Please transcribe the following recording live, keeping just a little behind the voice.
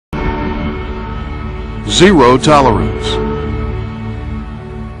Zero tolerance.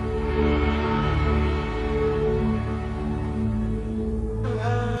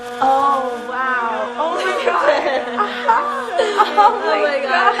 Oh, wow. Oh, my God. Oh, my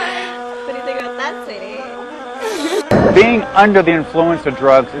God. What do you think about that, sweetie? Being under the influence of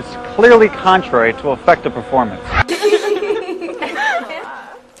drugs is clearly contrary to effective performance.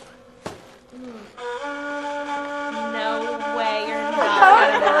 No way, you're not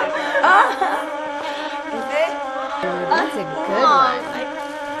gonna believe that. Is it? That's a good one.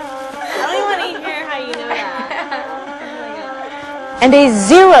 I don't even want to hear how you know that. Oh my God. And a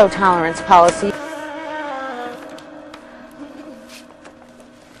zero tolerance policy.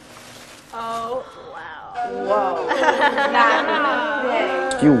 Oh, wow. Whoa.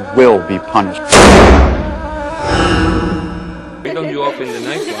 That You will be punished. Why don't you open the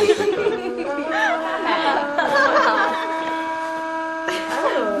nice ones with her?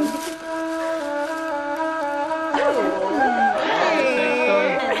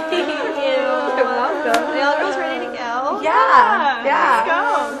 The all girls ready to go? Yeah. Let's go.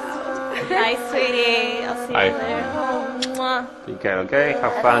 Bye, sweetie. I'll see you later. Oh, mwah. Take care, okay?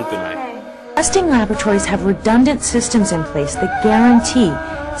 Have fun tonight. Testing laboratories have redundant systems in place that guarantee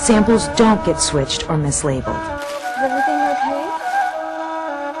samples don't get switched or mislabeled. Is everything okay?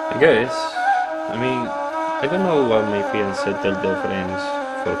 I guess. I mean, I don't know what my fiancé tell their friends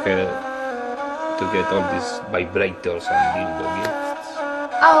for her to get all these vibrators and dildo gifts.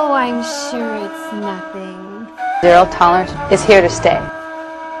 Oh, I'm sure it's nothing. Zero tolerance is here to stay.